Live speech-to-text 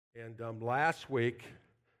And last week,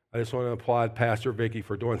 I just want to applaud Pastor Vicki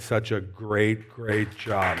for doing such a great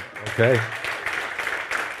job, okay?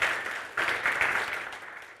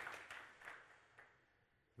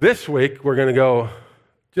 This week, we're going to go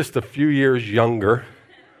just a few years younger.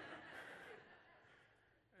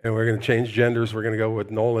 And we're going to change genders. We're going to go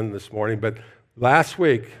with Nolan this morning. But last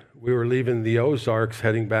week, we were leaving the Ozarks,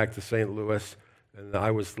 heading back to St. Louis, and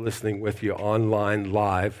I was listening with you online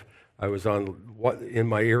live. I was in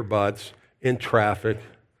my earbuds, in traffic,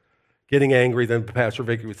 getting angry. Then Pastor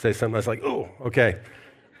Vicki would say something. I was like, oh, okay.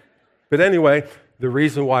 But anyway, the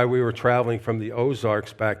reason why we were traveling from the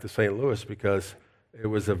Ozarks back to St. Louis, because it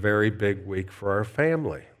was a very big week for our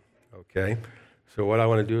family, okay? So what I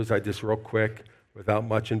want to do is real quick, without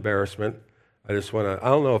much embarrassment, I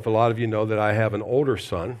don't know if a lot of you know that I have an older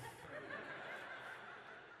son.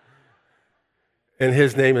 And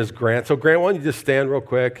his name is Grant. So Grant, why don't you just stand real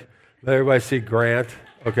quick? Let everybody see Grant,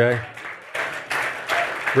 okay?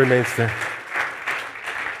 Remain standing.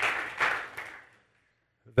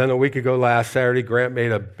 Then a week ago last Saturday, Grant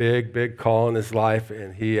made a big call in his life,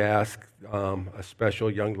 and he asked a special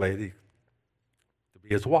young lady to be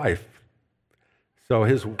his wife. So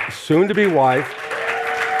his soon-to-be wife.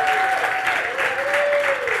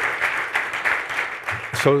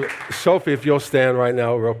 So Sophie, if you'll stand right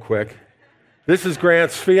now real quick. This is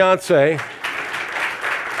Grant's fiance,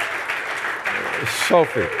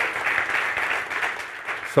 Sophie.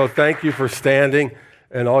 So thank you for standing,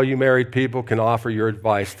 and all you married people can offer your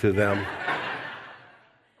advice to them.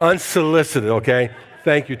 Unsolicited, okay?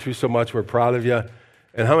 Thank you two so much. We're proud of you.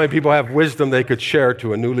 And how many people have wisdom they could share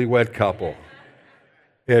to a newlywed couple?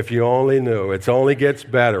 If you only knew. It only gets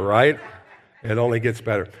better, right? It only gets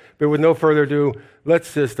better. But with no further ado,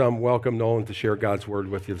 let's just welcome Nolan to share God's word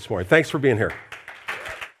with you this morning. Thanks for being here.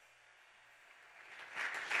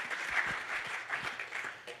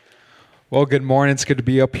 Well, good morning. It's good to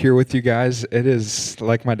be up here with you guys. It is,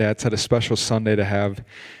 like my dad said, a special Sunday to have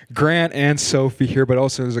Grant and Sophie here, but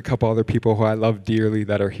also there's a couple other people who I love dearly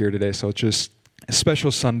that are here today. So it's just a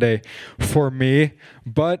special Sunday for me.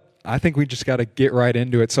 But I think we just got to get right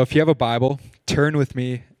into it. So if you have a Bible, turn with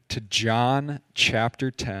me to John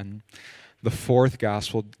chapter 10, the fourth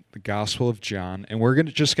gospel, the Gospel of John. And we're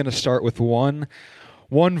just going to start with one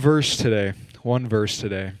verse today.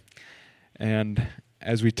 And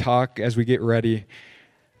as we get ready,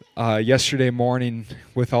 yesterday morning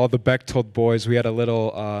with all the Bechtold boys, we had a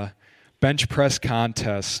little bench press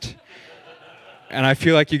contest. And I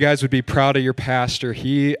feel like you guys would be proud of your pastor.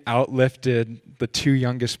 He outlifted the two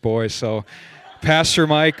youngest boys. So Pastor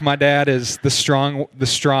Mike, my dad, is the strong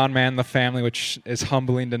man in the family, which is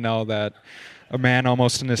humbling to know that a man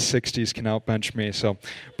almost in his 60s can outbench me. So,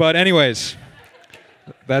 but anyways,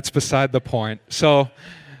 that's beside the point. So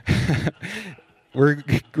we're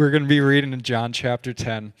going to be reading in John chapter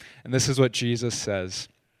 10, and this is what Jesus says.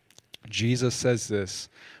 Jesus says this: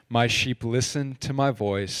 "My sheep listen to my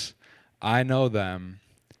voice. I know them,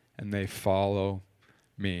 and they follow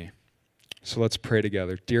me." So let's pray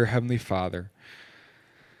together. Dear Heavenly Father,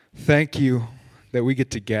 thank you that we get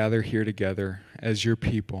to gather here together as your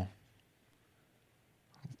people.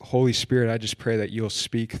 Holy Spirit, I just pray that you'll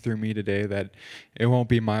speak through me today, that it won't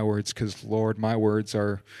be my words, because, Lord, my words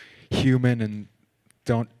are human and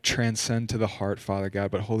don't transcend to the heart, Father God,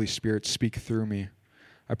 but Holy Spirit, speak through me.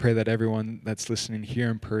 I pray that everyone that's listening here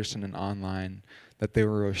in person and online, that they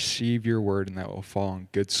will receive your word and that will fall on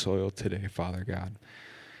good soil today, Father God.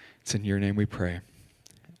 It's in your name we pray.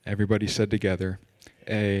 Everybody said together,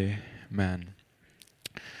 amen.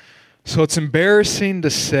 So it's embarrassing to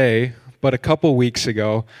say, but a couple weeks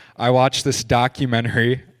ago, I watched this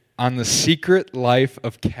documentary on the secret life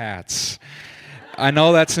of cats. I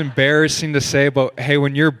know that's embarrassing to say, but hey,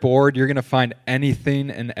 when you're bored, you're going to find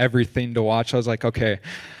anything and everything to watch. I was like, okay,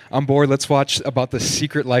 I'm bored. Let's watch about the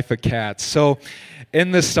secret life of cats. So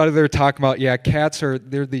in this study, they're talking about, cats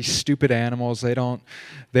they're these stupid animals. They don't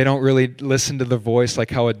really listen to the voice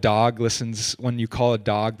like how a dog listens. When you call a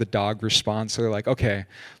dog, the dog responds. So they're like, okay,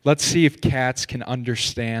 let's see if cats can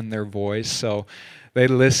understand their voice. So they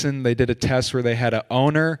listened. They did a test where they had an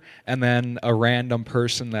owner and then a random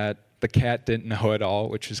person that the cat didn't know at all,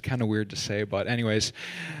 which is kind of weird to say, but anyways.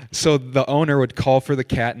 So the owner would call for the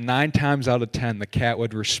cat. 9 times out of 10, the cat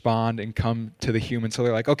would respond and come to the human. So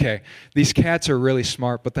they're like, okay, these cats are really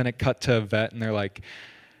smart, but then it cut to a vet, and they're like,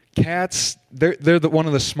 cats, they're one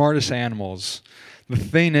of the smartest animals. The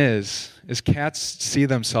thing is cats see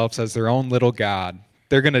themselves as their own little god.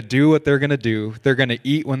 They're going to do what they're going to do. They're going to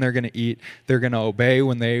eat when they're going to eat. They're going to obey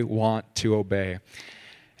when they want to obey.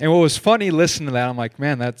 And what was funny listening to that, I'm like,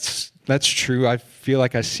 man, that's true. I feel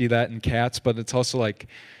like I see that in cats, but it's also like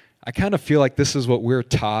I kind of feel like this is what we're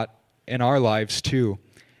taught in our lives too.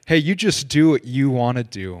 Hey, you just do what you want to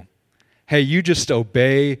do. Hey, you just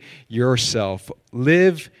obey yourself.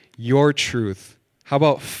 Live your truth. How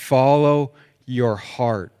about follow your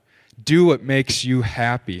heart? Do what makes you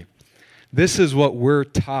happy. This is what we're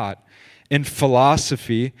taught. In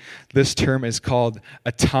philosophy, this term is called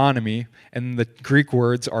autonomy, and the Greek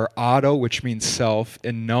words are auto, which means self,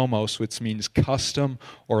 and nomos, which means custom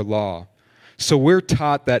or law. So we're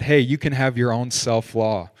taught that, hey, you can have your own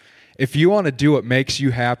self-law. If you want to do what makes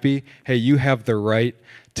you happy, hey, you have the right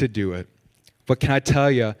to do it. But can I tell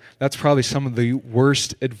you, that's probably some of the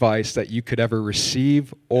worst advice that you could ever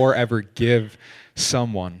receive or ever give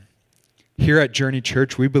someone. Here at Journey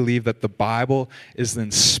Church, we believe that the Bible is the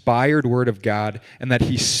inspired Word of God and that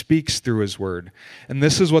He speaks through His Word. And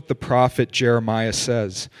this is what the prophet Jeremiah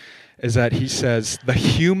says, is that he says, the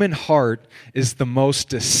human heart is the most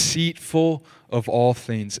deceitful of all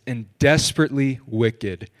things and desperately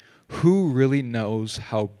wicked. Who really knows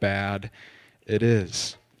how bad it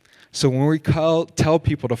is? So when we tell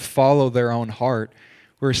people to follow their own heart,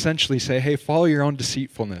 we're essentially saying, hey, follow your own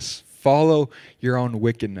deceitfulness. Follow your own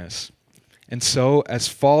wickedness. And so, as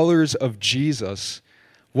followers of Jesus,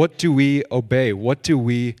 what do we obey? What do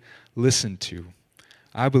we listen to?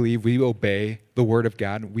 I believe we obey the Word of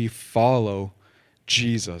God. We follow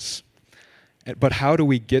Jesus. But how do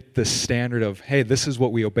we get this standard of, hey, this is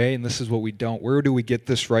what we obey and this is what we don't? Where do we get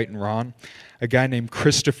this right and wrong? A guy named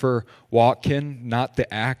Christopher Watkin, not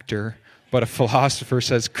the actor, but a philosopher,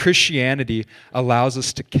 says Christianity allows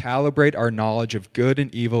us to calibrate our knowledge of good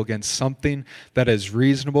and evil against something that is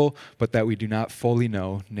reasonable, but that we do not fully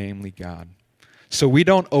know, namely God. So we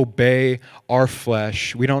don't obey our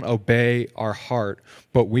flesh, we don't obey our heart,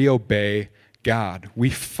 but we obey God. We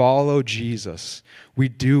follow Jesus. We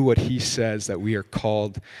do what He says that we are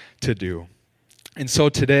called to do. And so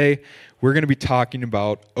today, we're going to be talking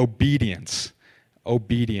about obedience.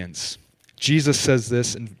 Obedience. Jesus says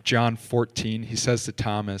this in John 14. He says to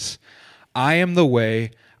Thomas, I am the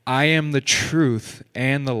way, I am the truth,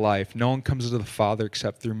 and the life. No one comes to the Father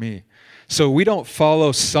except through me. So we don't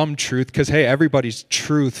follow some truth because, hey, everybody's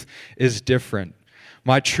truth is different.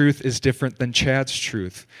 My truth is different than Chad's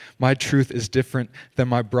truth. My truth is different than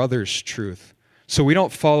my brother's truth. So we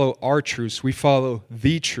don't follow our truths. We follow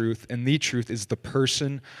the truth, and the truth is the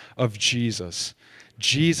person of Jesus.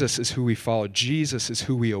 Jesus is who we follow. Jesus is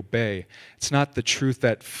who we obey. It's not the truth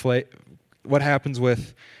that what happens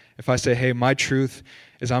with if I say, hey, my truth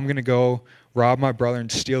is I'm going to go rob my brother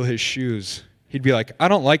and steal his shoes. He'd be like, I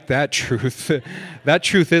don't like that truth. That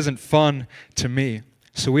truth isn't fun to me.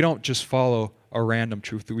 So we don't just follow a random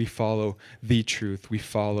truth. We follow the truth. We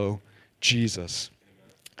follow Jesus.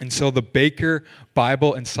 And so the Baker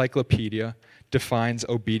Bible Encyclopedia defines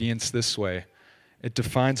obedience this way. It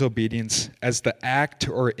defines obedience as the act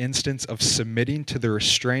or instance of submitting to the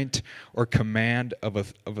restraint or command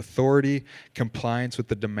of authority, compliance with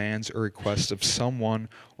the demands or requests of someone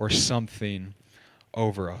or something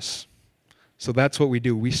over us. So that's what we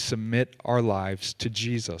do. We submit our lives to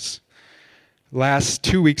Jesus.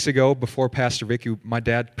 2 weeks ago, before Pastor Vicky, my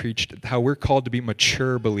dad preached how we're called to be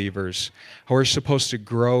mature believers, how we're supposed to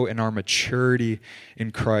grow in our maturity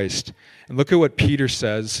in Christ. And look at what Peter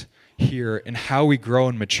says here and how we grow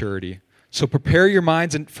in maturity. So prepare your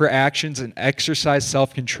minds for actions and exercise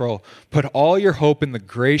self-control. Put all your hope in the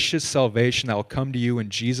gracious salvation that will come to you when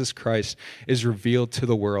Jesus Christ is revealed to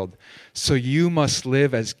the world. So you must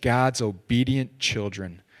live as God's obedient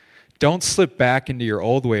children. Don't slip back into your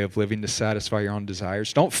old way of living to satisfy your own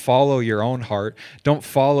desires. Don't follow your own heart. Don't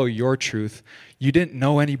follow your truth. You didn't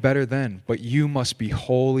know any better then, but you must be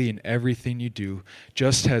holy in everything you do,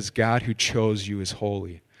 just as God who chose you is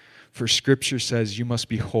holy. For Scripture says you must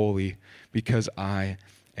be holy because I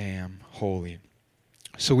am holy.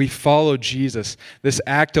 So we follow Jesus. This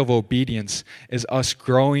act of obedience is us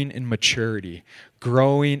growing in maturity,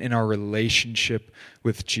 growing in our relationship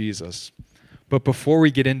with Jesus. But before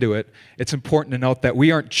we get into it, it's important to note that we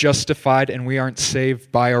aren't justified and we aren't saved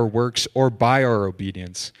by our works or by our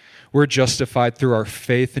obedience. We're justified through our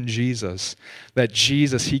faith in Jesus. That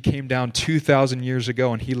Jesus, He came down 2,000 years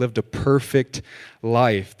ago and He lived a perfect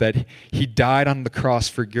life. That He died on the cross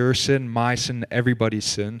for your sin, my sin, everybody's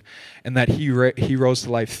sin. And that He rose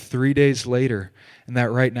to life 3 days later. And that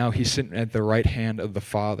right now He's sitting at the right hand of the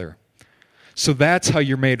Father. So that's how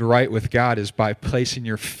you're made right with God, is by placing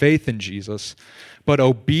your faith in Jesus. But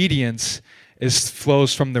obedience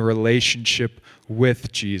flows from the relationship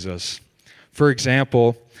with Jesus. For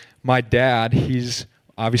example, my dad, he's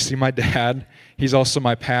obviously my dad. He's also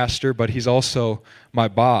my pastor, but he's also my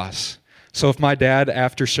boss. So if my dad,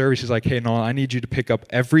 after service, is like, hey, Nolan, I need you to pick up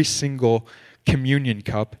every single communion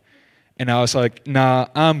cup. And I was like, nah,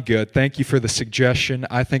 I'm good. Thank you for the suggestion.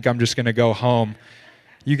 I think I'm just going to go home.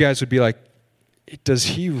 You guys would be like, does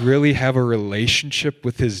he really have a relationship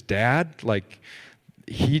with his dad? Like,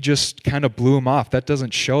 he just kind of blew him off. That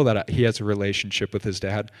doesn't show that he has a relationship with his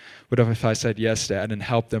dad. But if I said, yes, Dad, and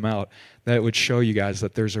helped him out, that would show you guys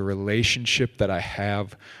that there's a relationship that I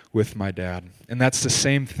have with my dad. And that's the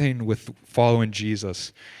same thing with following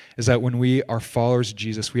Jesus, is that when we are followers of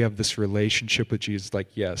Jesus, we have this relationship with Jesus, like,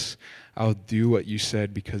 yes, I'll do what you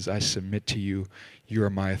said because I submit to you. You are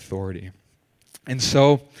my authority. And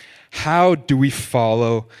so, how do we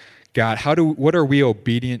follow God? What are we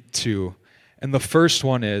obedient to? And the first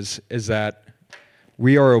one is that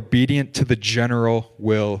we are obedient to the general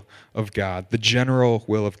will of God, the general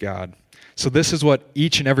will of God. So this is what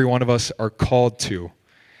each and every one of us are called to.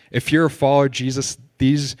 If you're a follower of Jesus,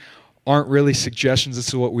 these aren't really suggestions. This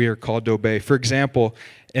is what we are called to obey. For example,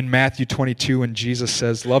 in Matthew 22, when Jesus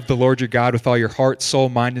says, love the Lord your God with all your heart, soul,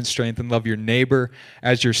 mind, and strength, and love your neighbor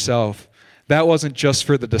as yourself. That wasn't just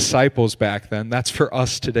for the disciples back then. That's for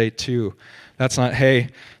us today too. That's not, hey,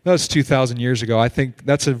 that was 2,000 years ago. I think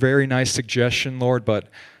that's a very nice suggestion, Lord, but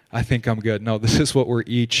I think I'm good. No, this is what we're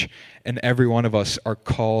each and every one of us are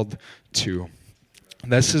called to.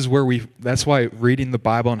 That's why reading the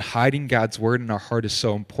Bible and hiding God's word in our heart is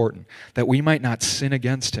so important, that we might not sin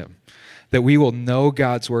against him, that we will know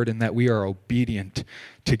God's word and that we are obedient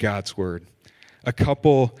to God's word. A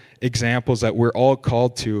couple examples that we're all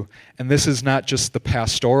called to, and this is not just the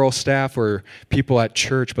pastoral staff or people at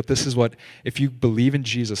church, but this is what, if you believe in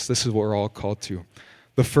Jesus, this is what we're all called to.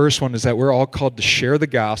 The first one is that we're all called to share the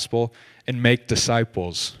gospel and make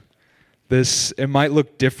disciples. It might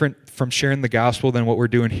look different from sharing the gospel than what we're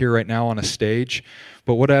doing here right now on a stage,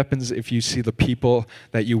 but what happens if you see the people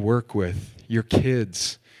that you work with, your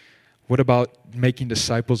kids? What about making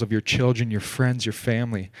disciples of your children, your friends, your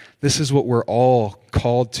family? This is what we're all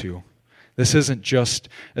called to. This isn't just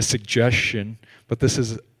a suggestion, but this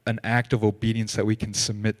is an act of obedience that we can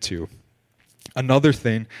submit to. Another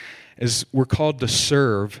thing is we're called to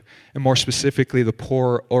serve, and more specifically, the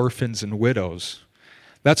poor, orphans, and widows.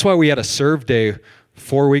 That's why we had a serve day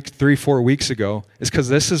 4 weeks ago, is because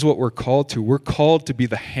this is what we're called to. We're called to be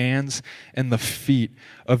the hands and the feet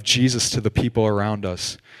of Jesus to the people around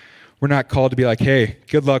us. We're not called to be like, hey,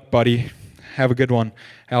 good luck, buddy. Have a good one.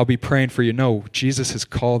 I'll be praying for you. No, Jesus has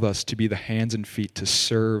called us to be the hands and feet to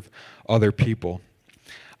serve other people.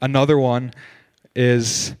 Another one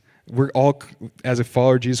is we're all, as a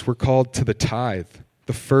follower of Jesus, we're called to the tithe,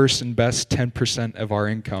 the first and best 10% of our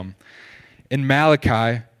income. In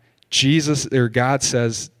Malachi, God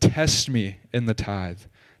says, test me in the tithe.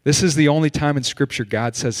 This is the only time in Scripture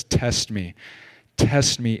God says, test me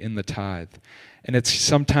in the tithe. And it's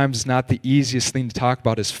sometimes not the easiest thing to talk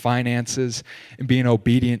about is finances and being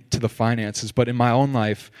obedient to the finances. But in my own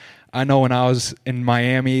life, I know when I was in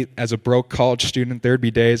Miami as a broke college student, there'd be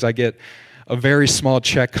days I get a very small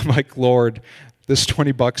check. I'm like, Lord, this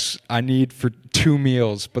 $20 I need for 2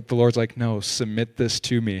 meals. But the Lord's like, no, submit this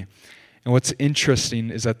to me. And what's interesting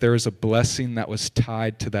is that there is a blessing that was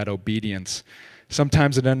tied to that obedience.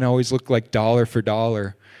 Sometimes it doesn't always look like dollar for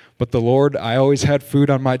dollar. But the Lord, I always had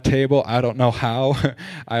food on my table. I don't know how.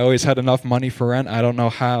 I always had enough money for rent. I don't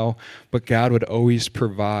know how. But God would always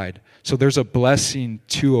provide. So there's a blessing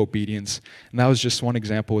to obedience. And that was just one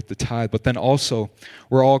example with the tithe. But then also,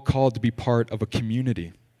 we're all called to be part of a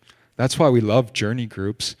community. That's why we love journey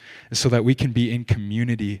groups, so that we can be in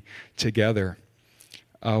community together.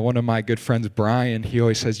 One of my good friends, Brian, he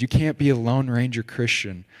always says, you can't be a Lone Ranger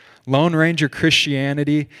Christian. Lone Ranger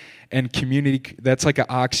Christianity and community, that's like an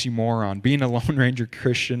oxymoron. Being a Lone Ranger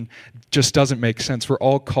Christian just doesn't make sense. We're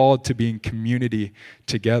all called to be in community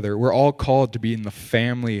together. We're all called to be in the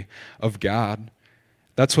family of God.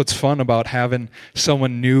 That's what's fun about having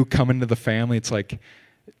someone new come into the family. It's like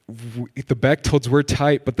the Bechtolds, we're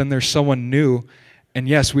tight, but then there's someone new. And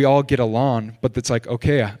yes, we all get along, but it's like,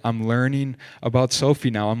 okay, I'm learning about Sophie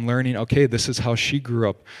now. I'm learning, okay, this is how she grew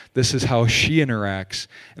up. This is how she interacts.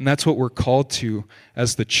 And that's what we're called to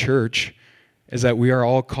as the church, is that we are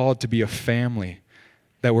all called to be a family,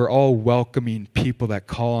 that we're all welcoming people that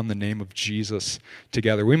call on the name of Jesus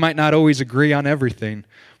together. We might not always agree on everything,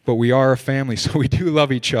 but we are a family, so we do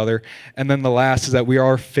love each other. And then the last is that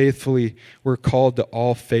we're called to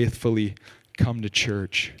all faithfully come to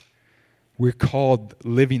church. We're called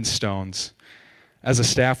living stones. As a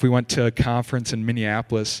staff, we went to a conference in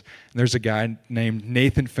Minneapolis, and there's a guy named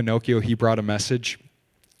Nathan Finocchio. He brought a message,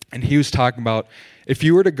 and he was talking about if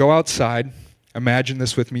you were to go outside Imagine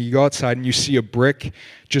this with me. You go outside and you see a brick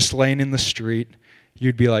just laying in the street.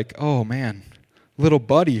 You'd be like, oh man, little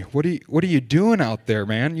buddy, what are you doing out there,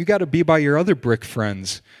 man? You got to be by your other brick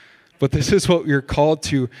friends. But this is what we're called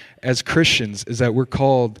to as Christians, is that we're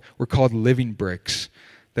called living bricks,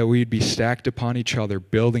 that we'd be stacked upon each other,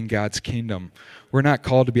 building God's kingdom. We're not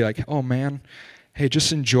called to be like, oh man, hey,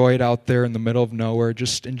 just enjoy it out there in the middle of nowhere.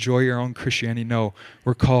 Just enjoy your own Christianity. No,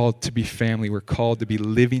 we're called to be family. We're called to be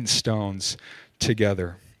living stones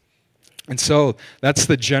together. And so that's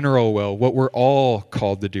the general will, what we're all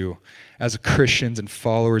called to do as Christians and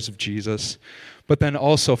followers of Jesus. But then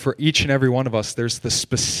also for each and every one of us, there's the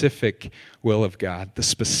specific will of God, the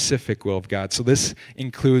specific will of God. So this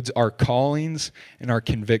includes our callings and our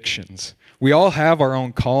convictions. We all have our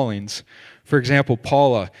own callings. For example,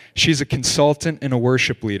 Paula, she's a consultant and a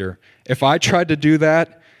worship leader. If I tried to do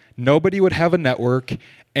that, nobody would have a network,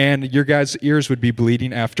 and your guys' ears would be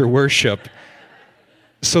bleeding after worship.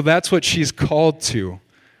 So that's what she's called to.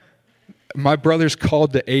 My brother's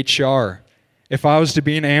called to HR. If I was to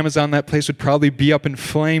be in Amazon, that place would probably be up in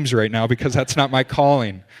flames right now because that's not my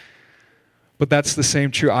calling. But that's the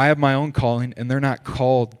same true. I have my own calling, and they're not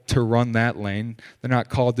called to run that lane. They're not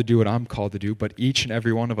called to do what I'm called to do, but each and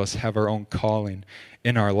every one of us have our own calling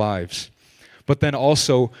in our lives. But then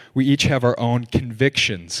also, we each have our own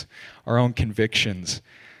convictions, In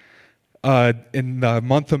the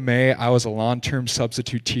month of May, I was a long-term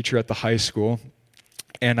substitute teacher at the high school,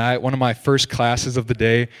 and one of my first classes of the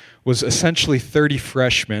day was essentially 30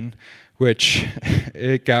 freshmen, which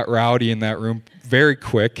it got rowdy in that room very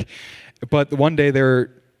quick. But one day they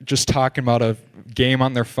were just talking about a game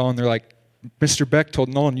on their phone. They're like, Mr. Beck told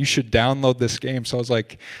Nolan, you should download this game. So I was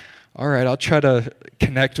like, all right, I'll try to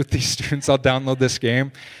connect with these students. I'll download this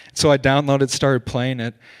game. So I downloaded, started playing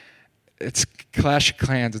it. It's Clash of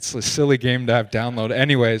Clans. It's a silly game to have downloaded.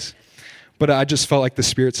 Anyways, but I just felt like the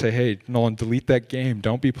Spirit say, hey, Nolan, delete that game.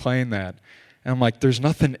 Don't be playing that. And I'm like, there's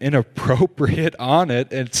nothing inappropriate on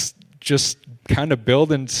it. It's just kind of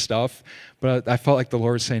building stuff. But I felt like the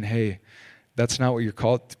Lord was saying, hey, that's not what you're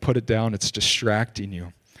called. Put it down. It's distracting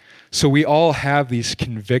you. So we all have these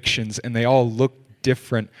convictions, and they all look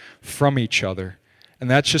different from each other. And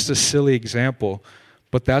that's just a silly example.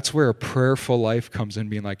 But that's where a prayerful life comes in,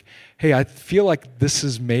 being like, hey, I feel like this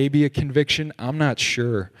is maybe a conviction. I'm not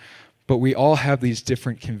sure. But we all have these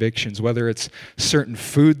different convictions, whether it's certain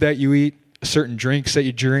food that you eat, certain drinks that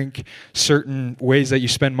you drink, certain ways that you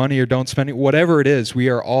spend money or don't spend it, whatever it is,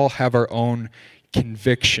 we all have our own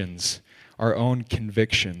convictions, And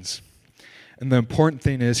the important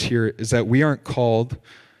thing is that we aren't called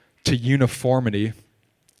to uniformity,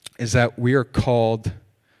 is that we are called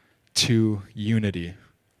to unity.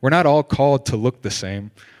 We're not all called to look the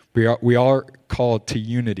same. We are called to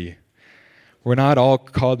unity. We're not all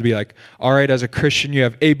called to be like, all right, as a Christian, you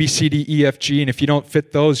have A, B, C, D, E, F, G, and if you don't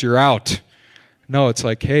fit those, you're out. No, it's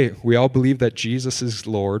like, hey, we all believe that Jesus is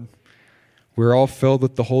Lord. We're all filled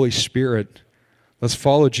with the Holy Spirit. Let's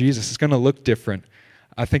follow Jesus. It's going to look different.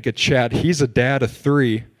 I think of Chad, he's a dad of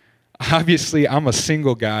 3. Obviously, I'm a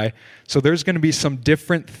single guy, so there's going to be some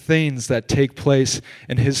different things that take place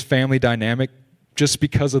in his family dynamic just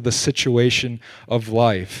because of the situation of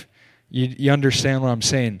life. You understand what I'm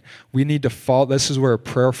saying? We need to follow. This is where a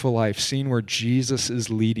prayerful life, seeing where Jesus is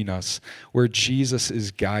leading us, where Jesus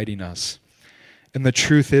is guiding us. And the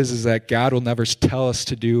truth is that God will never tell us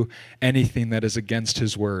to do anything that is against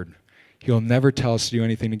his word. He'll never tell us to do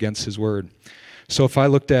anything against his word. So if I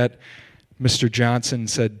looked at Mr. Johnson and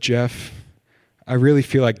said, Jeff, I really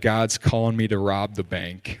feel like God's calling me to rob the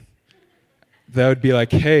bank, that would be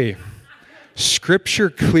like, hey, Scripture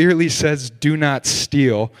clearly says do not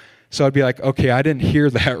steal. So I'd be like, okay, I didn't hear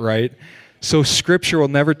that right. So Scripture will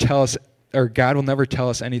never tell us, or God will never tell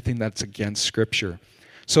us anything that's against Scripture.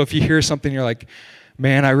 So if you hear something, you're like,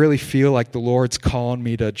 man, I really feel like the Lord's calling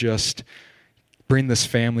me to just bring this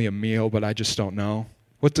family a meal, but I just don't know.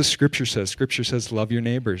 What does Scripture say? Scripture says love your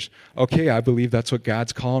neighbors. Okay, I believe that's what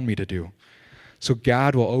God's calling me to do. So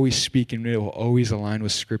God will always speak, and it will always align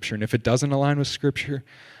with Scripture. And if it doesn't align with Scripture,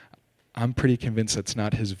 I'm pretty convinced that's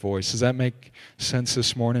not his voice. Does that make sense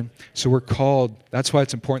this morning? So we're called, that's why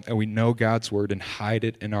it's important that we know God's word and hide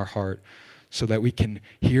it in our heart so that we can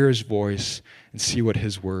hear his voice and see what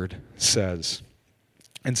his word says.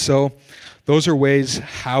 And so those are ways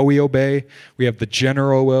how we obey. We have the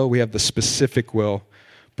general will, we have the specific will.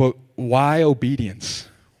 But why obedience?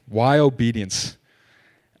 Why obedience?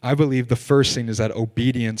 I believe the first thing is that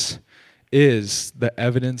obedience is the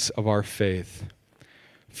evidence of our faith.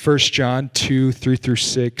 1 John 2,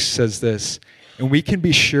 3-6 says this, and we can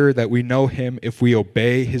be sure that we know him if we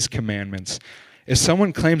obey his commandments. If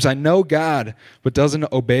someone claims, I know God, but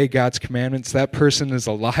doesn't obey God's commandments, that person is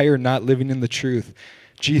a liar, not living in the truth.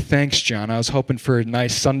 Gee, thanks, John. I was hoping for a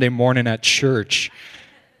nice Sunday morning at church.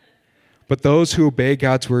 But those who obey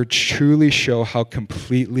God's word truly show how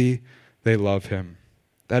completely they love him.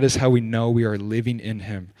 That is how we know we are living in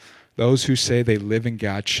him. Those who say they live in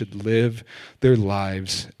God should live their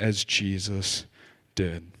lives as Jesus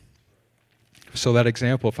did. So that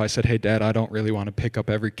example, if I said, hey, Dad, I don't really want to pick up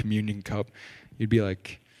every communion cup, you'd be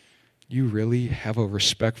like, you really have a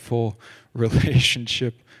respectful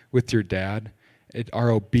relationship with your dad?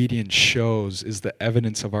 Our obedience shows, is the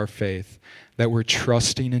evidence of our faith, that we're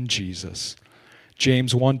trusting in Jesus.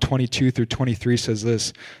 James 1:22 through 23 says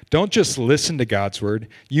this, don't just listen to God's word,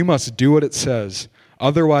 you must do what it says.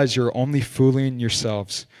 Otherwise, you're only fooling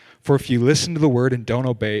yourselves. For if you listen to the word and don't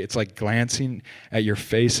obey, it's like glancing at your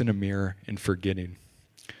face in a mirror and forgetting.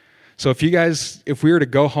 So if we were to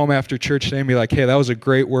go home after church today and be like, hey, that was a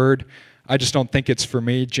great word, I just don't think it's for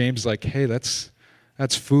me, James is like, hey, that's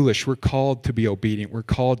foolish. We're called to be obedient. We're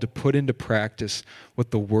called to put into practice what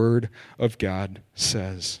the word of God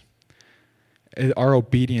says. Our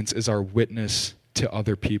obedience is our witness to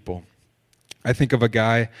other people. I think of a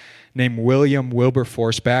guy named William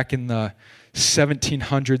Wilberforce back in the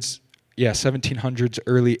 1700s,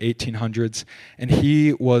 early 1800s, and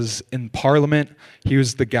he was in Parliament. He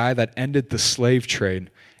was the guy that ended the slave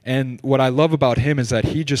trade. And what I love about him is that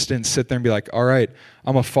he just didn't sit there and be like, all right,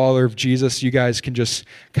 I'm a follower of Jesus. You guys can just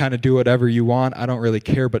kind of do whatever you want. I don't really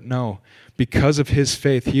care. But no, because of his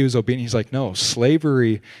faith, he was obedient. He's like, no,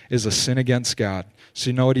 slavery is a sin against God. So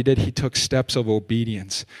you know what he did? He took steps of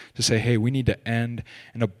obedience to say, hey, we need to end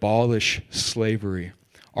and abolish slavery.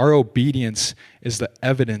 Our obedience is the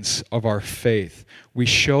evidence of our faith. We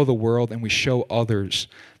show the world and we show others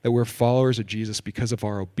that we're followers of Jesus because of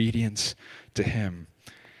our obedience to him.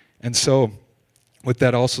 And so, with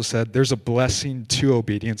that also said, there's a blessing to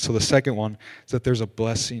obedience. So the second one is that there's a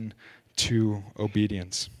blessing to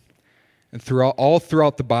obedience. And all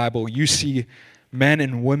throughout the Bible, you see men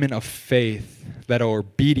and women of faith that are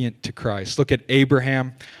obedient to Christ. Look at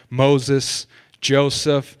Abraham, Moses,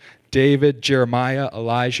 Joseph, David, Jeremiah,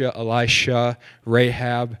 Elijah, Elisha,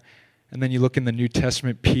 Rahab. And then you look in the New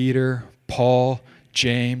Testament, Peter, Paul,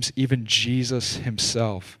 James, even Jesus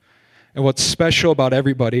himself. And what's special about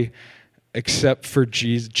everybody, except for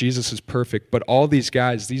Jesus is perfect, but all these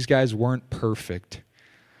guys weren't perfect.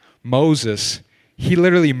 Moses, he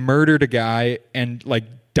literally murdered a guy and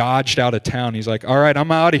dodged out of town. He's like, all right,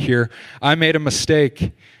 I'm out of here. I made a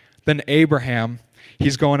mistake. Then Abraham,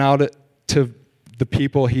 he's going out to the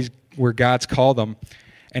people where God's called him,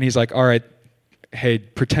 and he's like, all right, hey,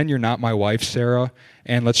 pretend you're not my wife, Sarah,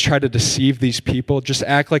 and let's try to deceive these people. Just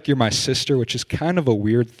act like you're my sister, which is kind of a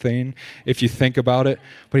weird thing if you think about it.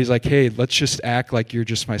 But he's like, hey, let's just act like you're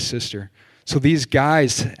just my sister. So these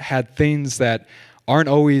guys had things that aren't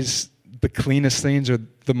always the cleanest things or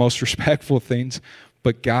the most respectful things,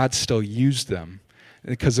 but God still used them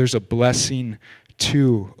because there's a blessing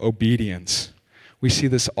to obedience. We see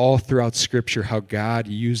this all throughout Scripture, how God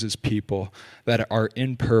uses people that are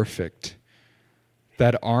imperfect,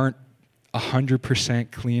 that aren't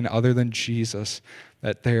 100% clean other than Jesus,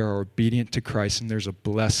 that they are obedient to Christ, and there's a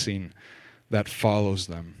blessing that follows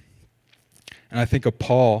them. And I think of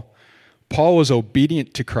Paul. Paul was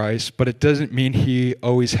obedient to Christ, but it doesn't mean he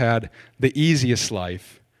always had the easiest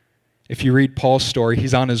life. If you read Paul's story,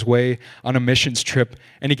 he's on his way on a missions trip,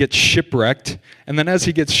 and he gets shipwrecked. And then as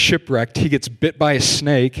he gets shipwrecked, he gets bit by a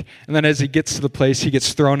snake. And then as he gets to the place, he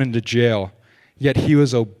gets thrown into jail. Yet he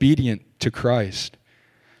was obedient to Christ.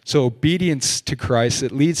 So obedience to Christ,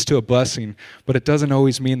 it leads to a blessing, but it doesn't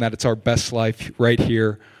always mean that it's our best life right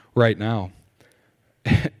here, right now.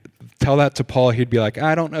 Tell that to Paul, he'd be like,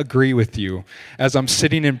 I don't agree with you as I'm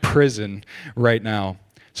sitting in prison right now.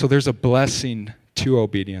 So there's a blessing to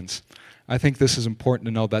obedience. I think this is important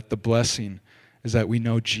to know, that the blessing is that we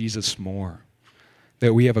know Jesus more,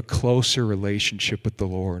 that we have a closer relationship with the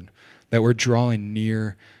Lord, that we're drawing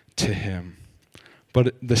near to him.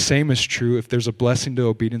 But the same is true. If there's a blessing to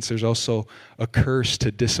obedience, there's also a curse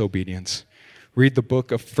to disobedience. Read the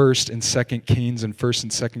book of 1st and 2nd Kings and 1st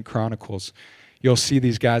and 2nd Chronicles. You'll see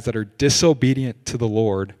these guys that are disobedient to the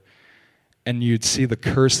Lord, and you'd see the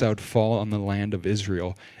curse that would fall on the land of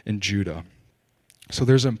Israel and Judah. So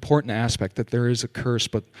there's an important aspect that there is a curse,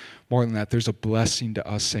 but more than that, there's a blessing to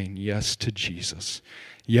us saying yes to Jesus.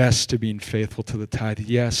 Yes to being faithful to the tithe.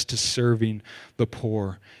 Yes to serving the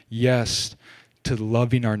poor. Yes to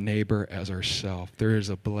loving our neighbor as ourselves. There is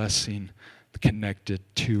a blessing connected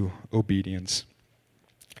to obedience.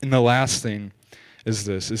 And the last thing is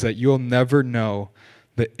this, is that you'll never know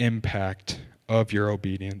the impact of your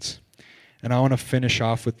obedience. And I want to finish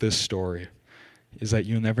off with this story, is that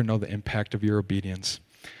you'll never know the impact of your obedience.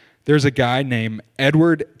 There's a guy named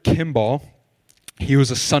Edward Kimball. He was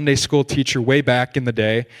a Sunday school teacher way back in the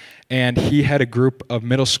day, and he had a group of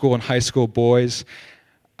middle school and high school boys.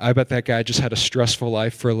 I bet that guy just had a stressful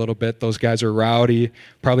life for a little bit. Those guys are rowdy,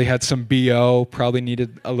 probably had some BO, probably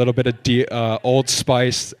needed a little bit of Old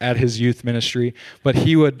Spice at his youth ministry. But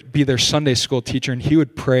he would be their Sunday school teacher, and he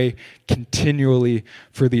would pray continually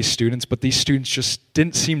for these students. But these students just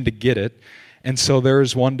didn't seem to get it. And so there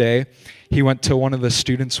was one day, he went to one of the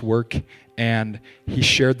students' work, and he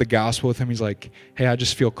shared the gospel with him. He's like, hey, I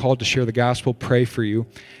just feel called to share the gospel, pray for you.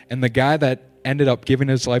 And the guy that ended up giving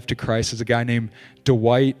his life to Christ is a guy named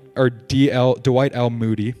Dwight L.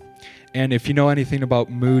 Moody. And if you know anything about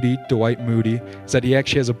Dwight Moody, is that he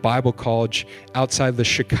actually has a Bible college outside the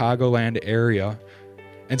Chicagoland area.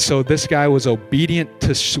 And so this guy was obedient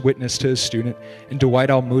to witness to his student. And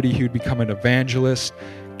Dwight L. Moody, he would become an evangelist,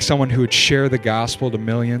 someone who would share the gospel to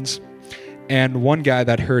millions. And one guy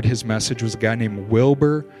that heard his message was a guy named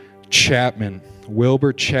Wilbur Chapman.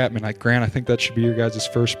 Wilbur Chapman. Grant, I think that should be your guys'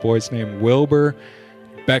 first boy's name. Wilbur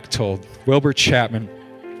Bechtold. Wilbur Chapman.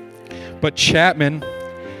 But Chapman,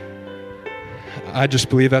 I just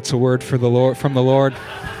believe that's a word for the Lord, from the Lord.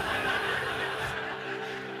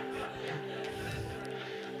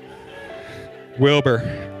 Wilbur.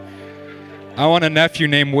 I want a nephew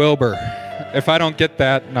named Wilbur. If I don't get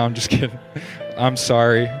that, no, I'm just kidding. I'm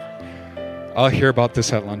sorry. I'll hear about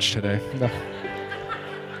this at lunch today. No.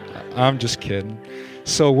 I'm just kidding.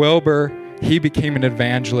 So Wilbur, he became an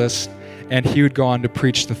evangelist, and he would go on to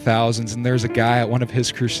preach to thousands. And there's a guy at one of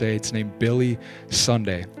his crusades named Billy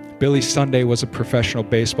Sunday. Billy Sunday was a professional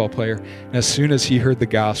baseball player. And as soon as he heard the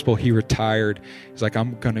gospel, he retired. He's like,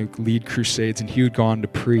 I'm going to lead crusades. And he would go on to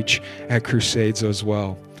preach at crusades as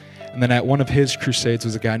well. And then at one of his crusades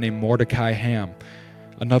was a guy named Mordecai Ham.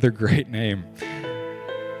 Another great name.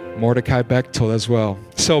 Mordecai Bechtold as well.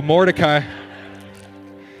 So Mordecai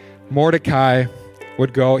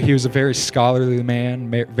would go. He was a very scholarly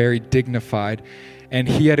man, very dignified. And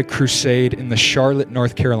he had a crusade in the Charlotte,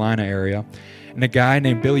 North Carolina area. And a guy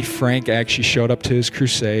named Billy Frank actually showed up to his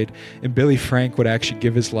crusade. And Billy Frank would actually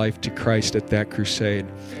give his life to Christ at that crusade.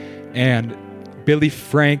 And Billy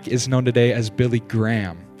Frank is known today as Billy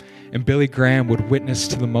Graham. And Billy Graham would witness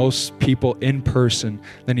to the most people in person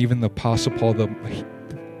than even the Apostle Paul, the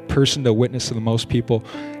person to witness to the most people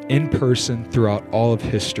in person throughout all of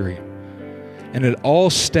history. And it all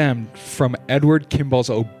stemmed from Edward Kimball's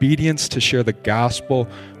obedience to share the gospel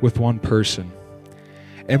with one person.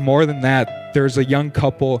 And more than that, there's a young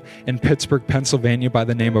couple in Pittsburgh, Pennsylvania by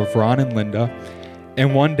the name of Ron and Linda.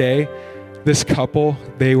 And one day, this couple,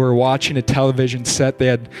 they were watching a television set. They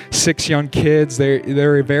had 6 young kids.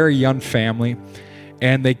 They're a very young family.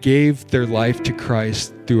 And they gave their life to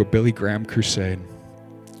Christ through a Billy Graham crusade.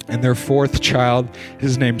 And their 4th child,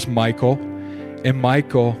 his name's Michael. And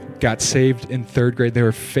Michael got saved in 3rd grade. They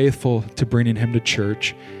were faithful to bringing him to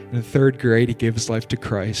church. In 3rd grade, he gave his life to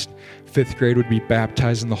Christ. 5th grade would be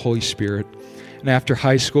baptized in the Holy Spirit. And after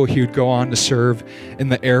high school, he would go on to serve in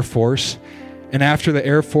the Air Force. And after the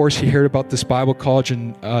Air Force, he heard about this Bible college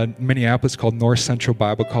in Minneapolis called North Central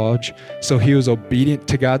Bible College. So he was obedient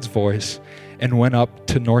to God's voice and went up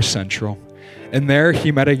to North Central. And there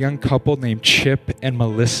he met a young couple named Chip and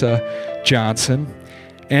Melissa Johnson.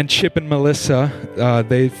 And Chip and Melissa,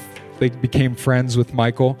 they became friends with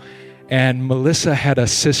Michael. And Melissa had a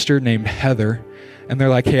sister named Heather. And they're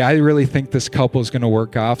like, hey, I really think this couple is going to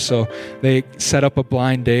work off. So they set up a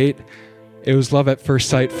blind date. It was love at first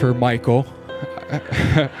sight for Michael.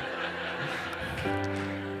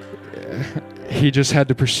 He just had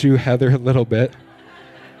to pursue Heather a little bit.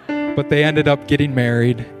 But they ended up getting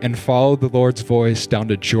married and followed the Lord's voice down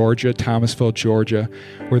to Georgia, Thomasville, Georgia,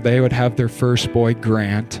 where they would have their first boy,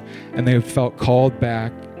 Grant. And they felt called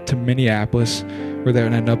back to Minneapolis, where they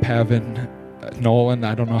would end up having Nolan,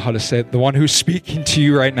 I don't know how to say it, the one who's speaking to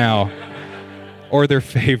you right now, or their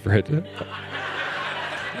favorite.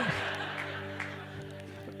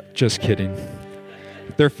 Just kidding.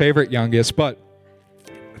 Their favorite youngest. But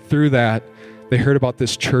through that, they heard about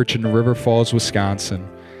this church in River Falls, Wisconsin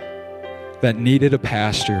that needed a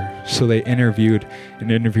pastor. So they interviewed.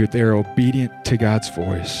 They were obedient to God's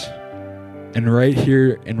voice. And right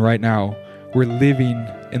here and right now, we're living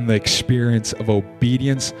in the experience of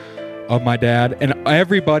obedience of my dad. And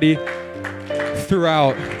everybody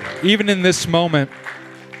throughout, even in this moment,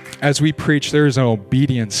 as we preach, there is an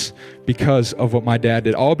obedience because of what my dad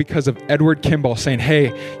did. All because of Edward Kimball saying,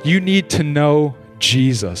 hey, you need to know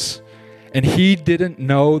Jesus. And he didn't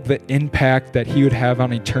know the impact that he would have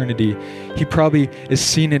on eternity. He probably is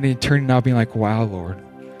seeing it in eternity now being like, wow, Lord,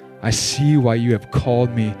 I see why you have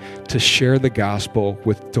called me to share the gospel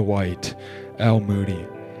with Dwight L. Moody.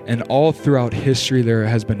 And all throughout history, there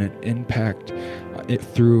has been an impact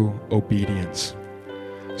through obedience.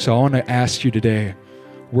 So I want to ask you today,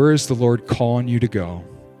 where is the Lord calling you to go?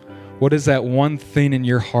 What is that one thing in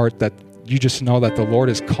your heart that you just know that the Lord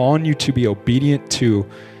is calling you to be obedient to,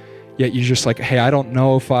 yet you're just like, hey, I don't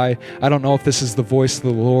know if this is the voice of the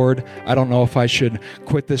Lord. I don't know if I should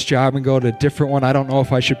quit this job and go to a different one. I don't know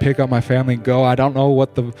if I should pick up my family and go. I don't know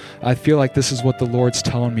I feel like this is what the Lord's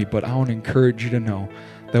telling me, but I want to encourage you to know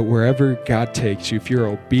that wherever God takes you, if you're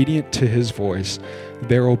obedient to his voice,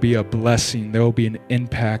 there will be a blessing. There will be an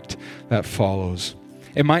impact that follows.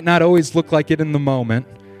 It might not always look like it in the moment,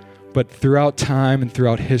 but throughout time and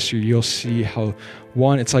throughout history, you'll see how,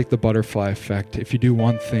 one, it's like the butterfly effect. If you do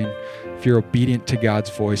one thing, if you're obedient to God's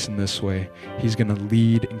voice in this way, he's going to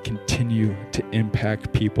lead and continue to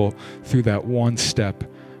impact people through that one step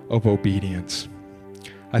of obedience.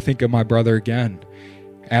 I think of my brother again.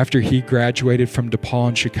 After he graduated from DePaul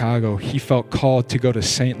in Chicago, he felt called to go to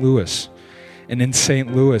St. Louis. And in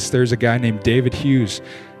St. Louis, there's a guy named David Hughes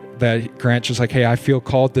that Grant was like, hey, I feel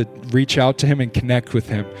called to reach out to him and connect with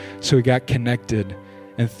him. So he got connected.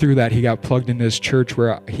 And through that, he got plugged into his church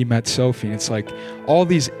where he met Sophie. And it's like all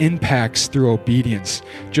these impacts through obedience,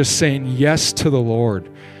 just saying yes to the Lord.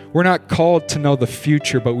 We're not called to know the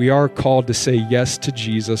future, but we are called to say yes to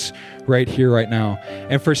Jesus right here, right now.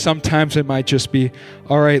 And for sometimes it might just be,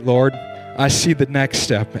 all right, Lord, I see the next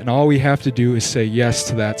step, and all we have to do is say yes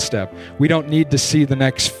to that step. We don't need to see the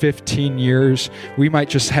next 15 years. We might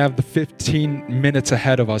just have the 15 minutes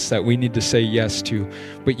ahead of us that we need to say yes to,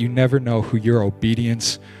 but you never know who your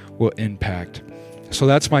obedience will impact. So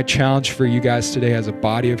that's my challenge for you guys today as a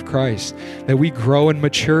body of Christ, that we grow in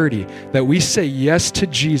maturity, that we say yes to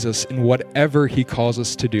Jesus in whatever he calls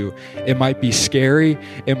us to do. It might be scary,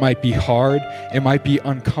 it might be hard, it might be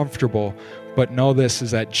uncomfortable, but know this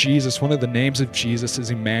is that Jesus, one of the names of Jesus is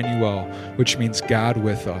Emmanuel, which means God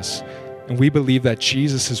with us. And we believe that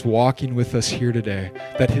Jesus is walking with us here today,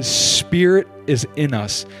 that his Spirit is in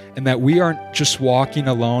us, and that we aren't just walking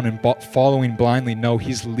alone and following blindly. No,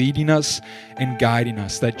 he's leading us and guiding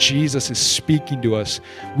us, that Jesus is speaking to us.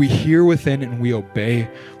 We hear within and we obey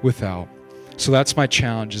without. So that's my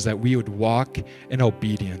challenge, is that we would walk in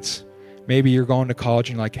obedience. Maybe you're going to college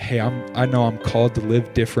and you're like, hey, I know I'm called to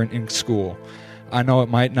live different in school. I know it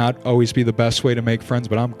might not always be the best way to make friends,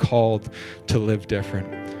 but I'm called to live different.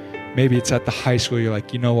 Maybe it's at the high school. You're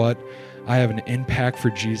like, you know what? I have an impact for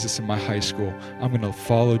Jesus in my high school. I'm going to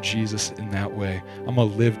follow Jesus in that way. I'm going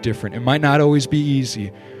to live different. It might not always be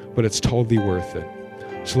easy, but it's totally worth it.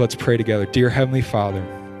 So let's pray together. Dear Heavenly Father,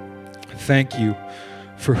 thank you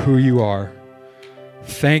for who you are.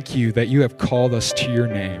 Thank you that you have called us to your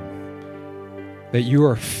name, that you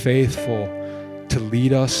are faithful to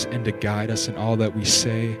lead us and to guide us in all that we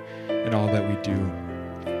say and all that we do.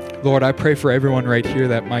 Lord, I pray for everyone right here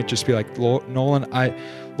that might just be like, Nolan,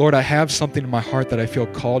 Lord, I have something in my heart that I feel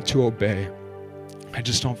called to obey. I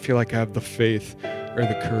just don't feel like I have the faith or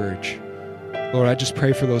the courage. Lord, I just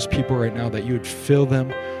pray for those people right now that you would fill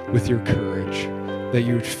them with your courage, that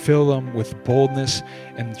you would fill them with boldness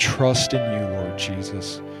and trust in you, Lord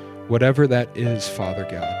Jesus. Whatever that is, Father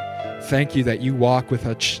God, thank you that you walk with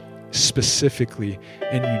us specifically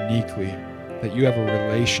and uniquely, that you have a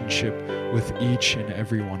relationship with each and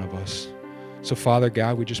every one of us. So, Father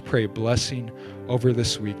God, we just pray a blessing over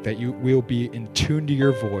this week, that you will be in tune to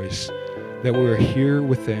your voice, that we are here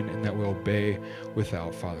within and that we'll obey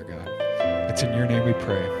without, Father God. It's in your name we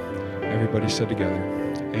pray. Everybody said together,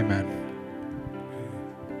 amen.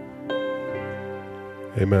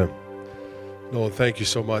 Amen. Nolan, thank you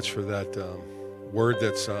so much for that word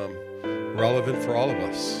that's relevant for all of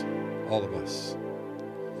us. All of us.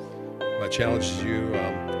 My challenge to you,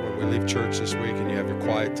 when we leave church this week and you have your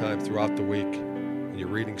quiet time throughout the week and you're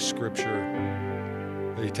reading scripture,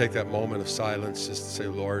 that you take that moment of silence just to say,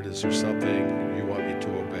 Lord, is there something you want me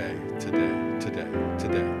to obey today?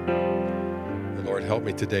 And Lord, help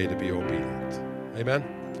me today to be obedient. Amen?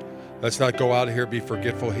 Let's not go out of here, be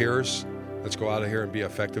forgetful hearers. Let's go out of here and be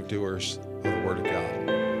effective doers of the Word of God.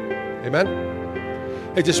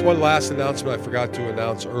 Amen? Hey, just one last announcement I forgot to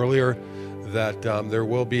announce earlier, that there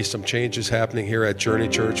will be some changes happening here at Journey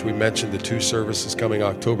Church. We mentioned the 2 services coming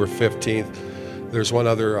October 15th. There's one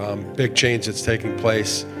other big change that's taking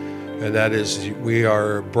place, and that is we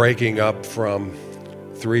are breaking up from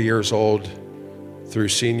 3 years old through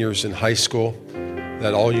seniors in high school.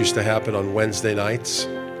 That all used to happen on Wednesday nights.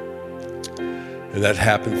 And that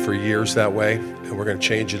happened for years that way, and we're going to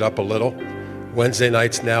change it up a little. Wednesday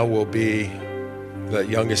nights now will be the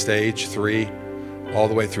youngest age, 3, all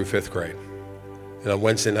the way through 5th grade. And on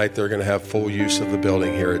Wednesday night, they're going to have full use of the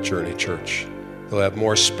building here at Journey Church. They'll have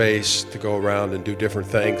more space to go around and do different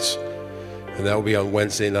things. And that will be on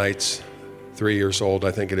Wednesday nights, 3 years old,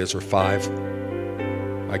 I think it is, or 5.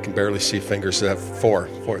 I can barely see fingers that have 4.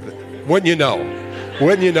 Wouldn't you know?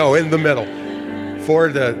 Wouldn't you know, in the middle.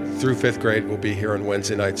 4 through 5th grade will be here on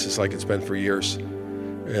Wednesday nights, just like it's been for years.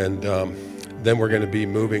 And then we're going to be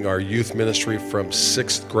moving our youth ministry from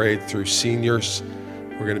 6th grade through seniors.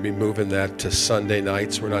 We're going to be moving that to Sunday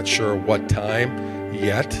nights. We're not sure what time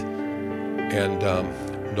yet. And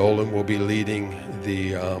Nolan will be leading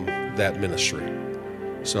that ministry.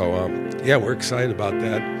 So, we're excited about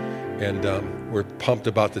that. And we're pumped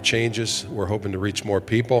about the changes. We're hoping to reach more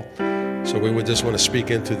people. So we would just want to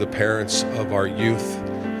speak into the parents of our youth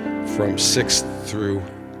from 6th through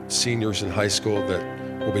seniors in high school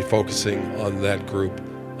that will be focusing on that group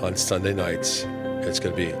on Sunday nights. It's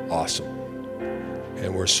going to be awesome.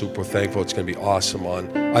 And we're super thankful. It's going to be awesome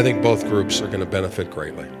I think both groups are going to benefit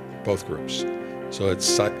greatly. Both groups. So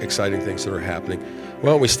it's exciting things that are happening.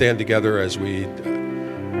 Why don't we stand together as we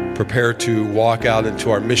prepare to walk out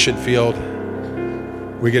into our mission field.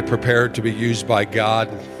 We get prepared to be used by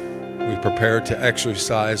God. We prepare to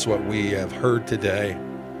exercise what we have heard today.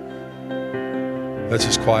 Let's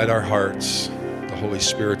just quiet our hearts. The Holy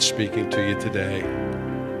Spirit speaking to you today.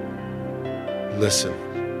 Listen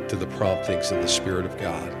to the promptings of the Spirit of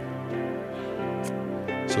God.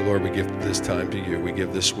 So Lord, we give this time to you. We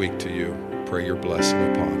give this week to you. Pray your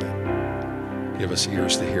blessing upon it. Give us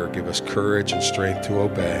ears to hear. Give us courage and strength to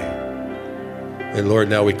obey. And Lord,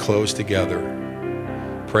 now we close together,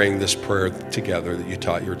 praying this prayer together that you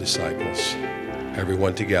taught your disciples.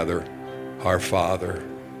 Everyone together. Our Father,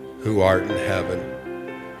 who art in heaven,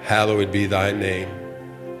 hallowed be thy name.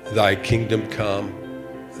 Thy kingdom come,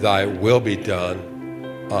 thy will be done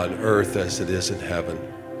on earth as it is in heaven.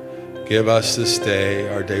 Give us this day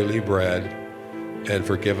our daily bread, and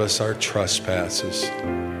forgive us our trespasses,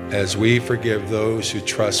 as we forgive those who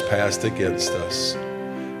trespass against us.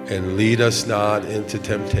 And lead us not into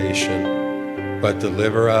temptation, but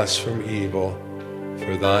deliver us from evil.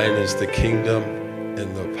 For thine is the kingdom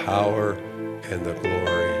and the power and the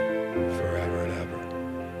glory forever and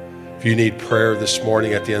ever. If you need prayer this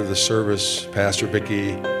morning at the end of the service, Pastor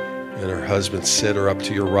Vicki and her husband Sid are up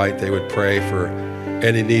to your right. They would pray for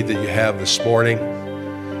any need that you have this morning.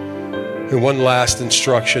 And one last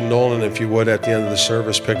instruction, Nolan, if you would, at the end of the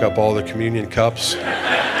service, pick up all the communion cups.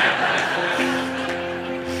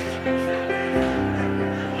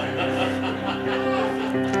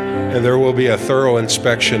 And there will be a thorough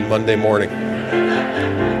inspection Monday morning.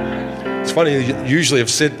 It's funny, usually if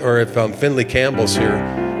Finley Campbell's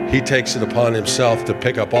here, he takes it upon himself to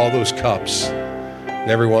pick up all those cups. And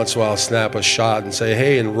every once in a while snap a shot and say,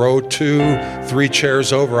 hey, in row 2, 3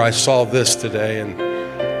 chairs over, I saw this today, and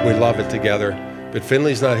we love it together. But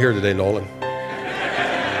Finley's not here today, Nolan.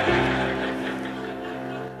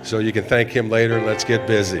 So you can thank him later, and let's get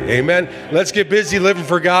busy. Amen. Let's get busy living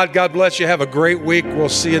for God. God bless you. Have a great week. We'll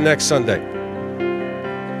see you next Sunday.